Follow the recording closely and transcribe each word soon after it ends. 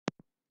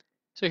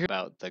So here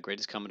about the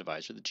greatest common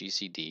divisor, the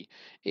GCD.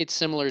 It's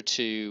similar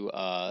to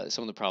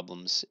some of the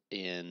problems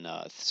in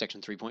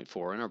section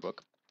 3.4 in our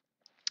book.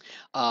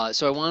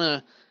 So I want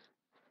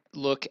to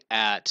look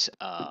at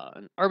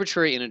an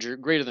arbitrary integer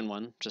greater than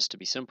 1, just to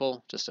be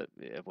simple, just to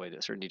avoid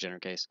a certain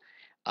degenerate case.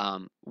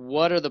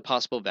 What are the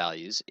possible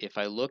values if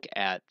I look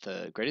at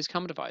the greatest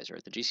common divisor,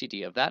 the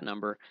GCD, of that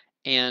number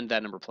and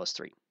that number plus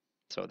 3?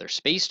 So they're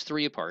spaced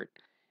 3 apart,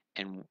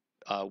 and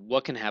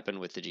what can happen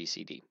with the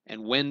GCD,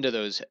 and when do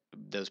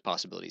those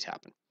possibilities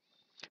happen?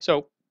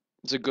 So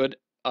it's a good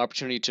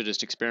opportunity to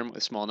just experiment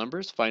with small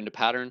numbers, find a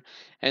pattern,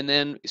 and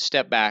then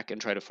step back and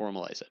try to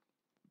formalize it.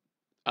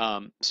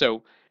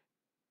 So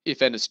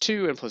if n is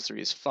 2 and plus 3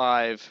 is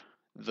 5,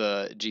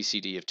 the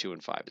GCD of 2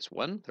 and 5 is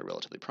 1. They're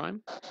relatively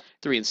prime.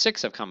 3 and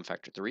 6 have common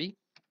factor 3.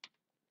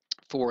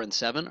 4 and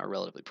 7 are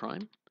relatively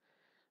prime.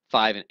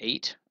 5 and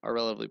 8 are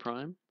relatively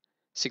prime.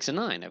 6 and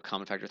 9 have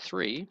common factor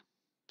 3.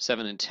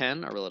 7 and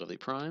 10 are relatively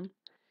prime.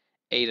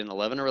 8 and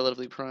 11 are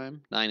relatively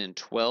prime. 9 and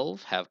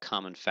 12 have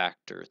common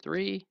factor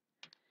 3.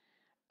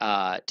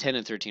 10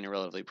 and 13 are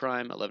relatively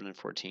prime. 11 and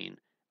 14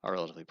 are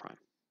relatively prime.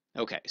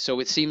 Okay, so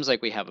it seems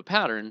like we have a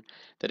pattern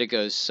that it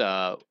goes,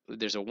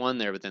 there's a 1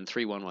 there, but then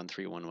 3, 1, 1,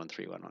 3, 1, 1,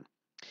 3, 1,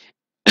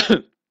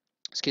 1.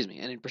 Excuse me.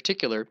 And in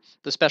particular,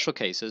 the special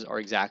cases are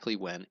exactly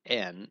when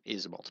n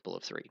is a multiple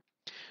of 3.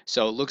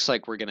 So it looks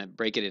like we're going to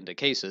break it into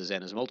cases.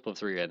 N is a multiple of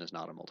 3, or n is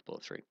not a multiple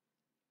of 3.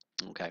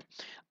 Okay.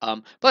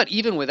 But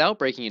even without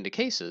breaking into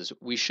cases,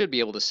 we should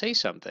be able to say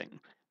something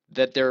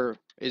that there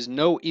is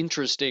no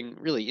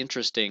really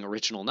interesting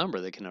original number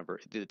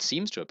that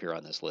seems to appear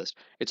on this list.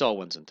 It's all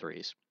 1s and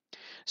 3s.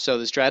 So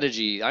the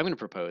strategy I'm going to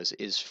propose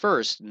is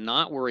first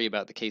not worry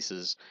about the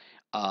cases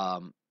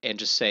and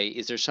just say,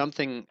 is there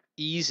something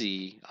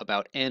easy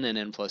about n and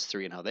n plus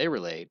 3 and how they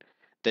relate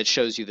that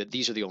shows you that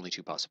these are the only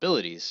two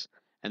possibilities,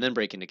 and then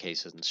break into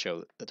cases and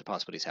show that the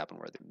possibilities happen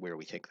where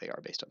we think they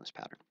are based on this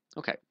pattern.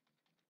 Okay.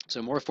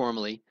 So more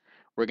formally,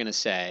 we're going to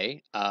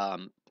say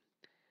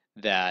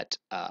that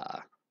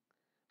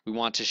we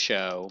want to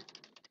show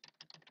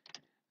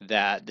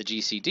that the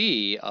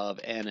GCD of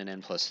n and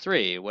n plus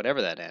 3,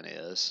 whatever that n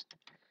is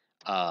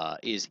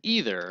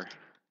either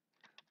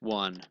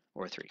 1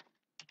 or 3.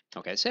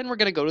 Okay, so then we're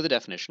going to go to the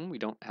definition. We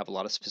don't have a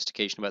lot of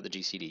sophistication about the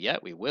GCD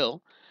yet. We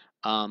will.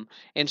 And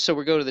so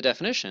we go to the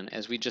definition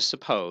as we just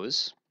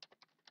suppose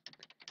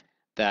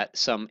that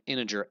some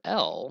integer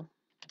L,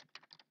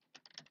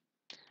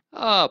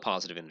 a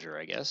positive integer,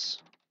 I guess,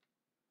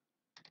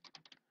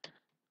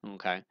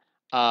 okay,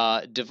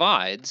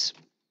 divides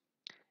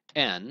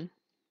n,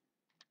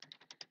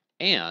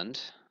 and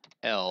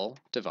L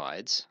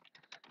divides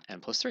n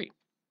plus 3.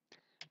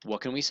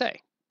 What can we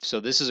say? So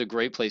this is a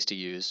great place to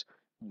use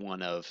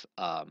one of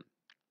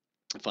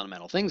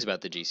fundamental things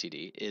about the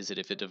GCD, is that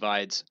if it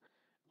divides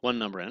one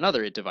number and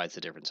another, it divides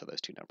the difference of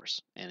those two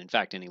numbers. And in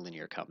fact, any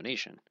linear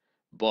combination.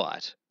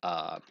 But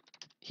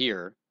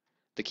here,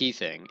 the key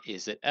thing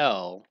is that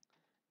L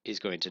is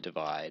going to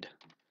divide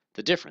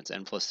the difference,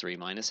 n plus 3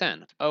 minus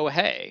n. Oh,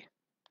 hey.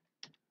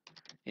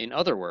 In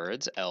other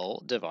words,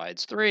 L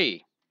divides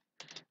 3.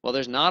 Well,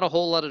 there's not a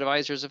whole lot of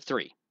divisors of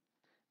 3.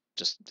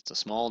 It's a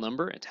small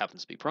number. It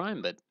happens to be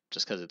prime, but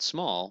just because it's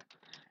small,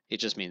 it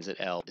just means that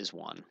L is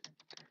 1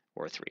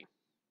 or 3.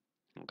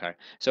 Okay,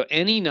 so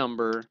any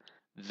number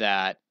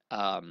that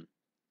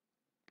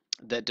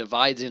that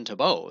divides into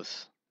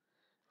both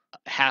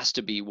has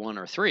to be 1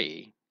 or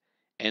 3,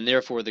 and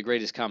therefore the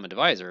greatest common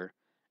divisor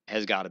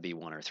has got to be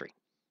 1 or 3.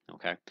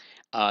 Okay,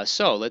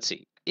 so let's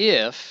see.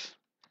 If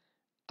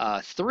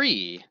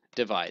 3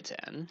 divides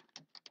n,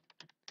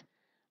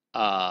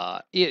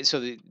 so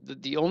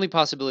the only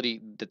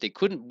possibility that they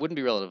wouldn't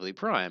be relatively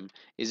prime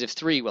is if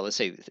 3, well, let's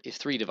say if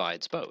 3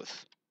 divides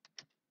both,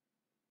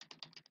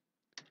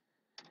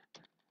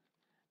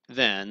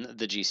 then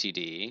the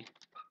GCD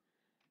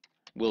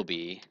will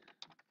be,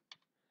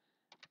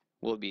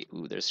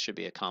 ooh, there should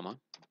be a comma,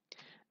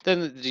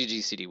 then the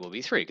GCD will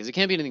be 3, because it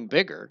can't be anything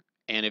bigger,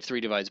 and if 3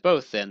 divides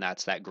both, then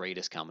that's that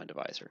greatest common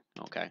divisor,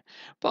 okay?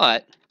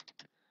 But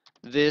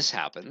this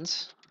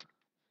happens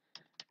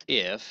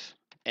if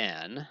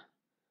n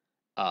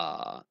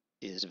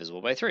is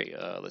divisible by 3.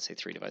 Let's say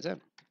 3 divides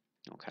n,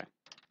 okay?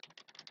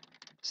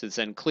 Since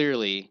then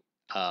clearly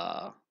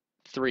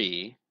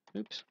 3,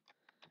 oops,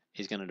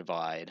 is going to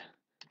divide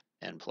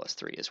n plus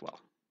 3 as well.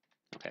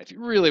 Okay, if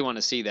you really want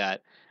to see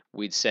that,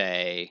 we'd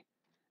say,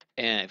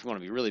 and if you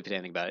want to be really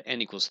pedantic about it,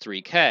 n equals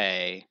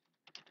 3k,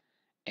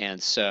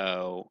 and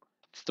so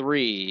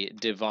 3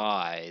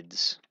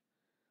 divides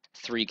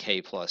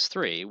 3k plus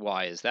 3.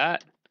 Why is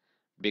that?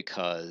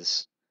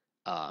 Because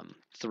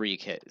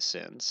 3k,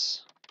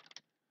 since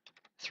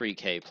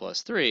 3k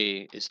plus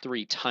 3 is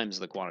 3 times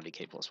the quantity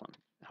k plus 1.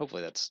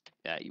 Hopefully that's,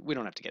 we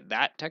don't have to get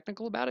that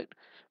technical about it,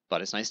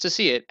 but it's nice to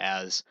see it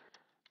as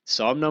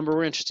some number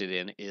we're interested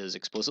in is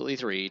explicitly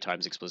 3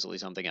 times explicitly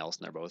something else,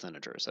 and they're both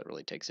integers. That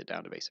really takes it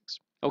down to basics.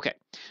 Okay,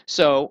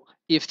 so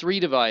if 3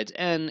 divides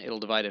n, it'll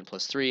divide n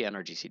plus 3, and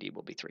our GCD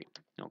will be 3.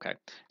 Okay,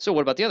 so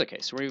what about the other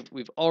case?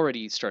 We've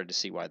already started to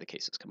see why the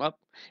cases come up.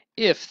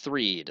 If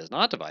 3 does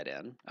not divide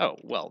n, oh,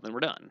 well, then we're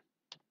done.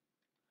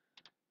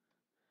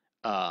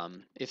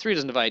 If 3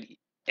 doesn't divide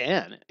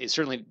n, it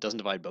certainly doesn't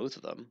divide both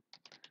of them.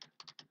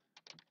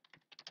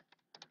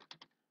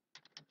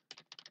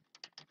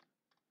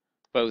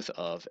 Both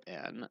of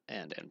n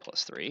and n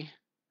plus 3.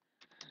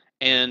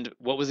 And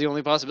what was the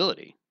only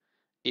possibility?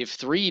 If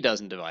 3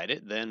 doesn't divide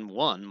it, then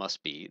 1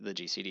 must be the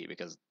GCD,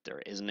 because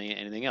there isn't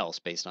anything else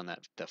based on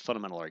that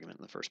fundamental argument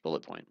in the first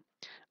bullet point.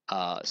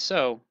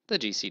 So the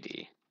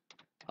GCD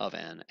of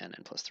n and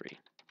n plus 3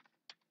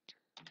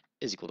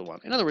 is equal to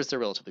 1. In other words, they're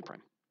relatively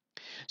prime.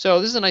 So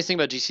this is a nice thing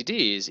about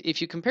GCDs.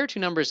 If you compare two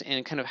numbers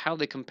and kind of how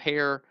they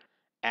compare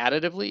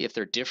additively, if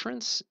their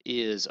difference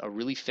is a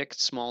really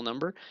fixed small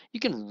number, you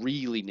can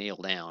really nail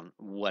down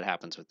what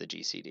happens with the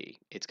GCD.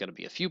 It's going to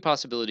be a few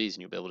possibilities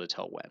and you'll be able to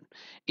tell when.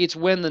 It's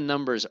when the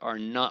numbers are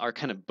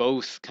kind of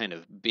both kind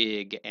of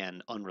big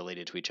and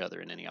unrelated to each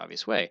other in any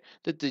obvious way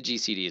that the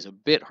GCD is a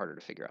bit harder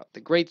to figure out.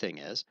 The great thing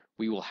is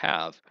we will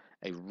have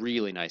a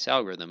really nice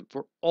algorithm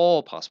for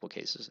all possible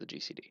cases of the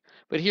GCD.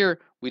 But here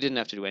we didn't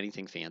have to do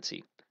anything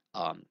fancy.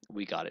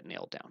 We got it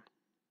nailed down.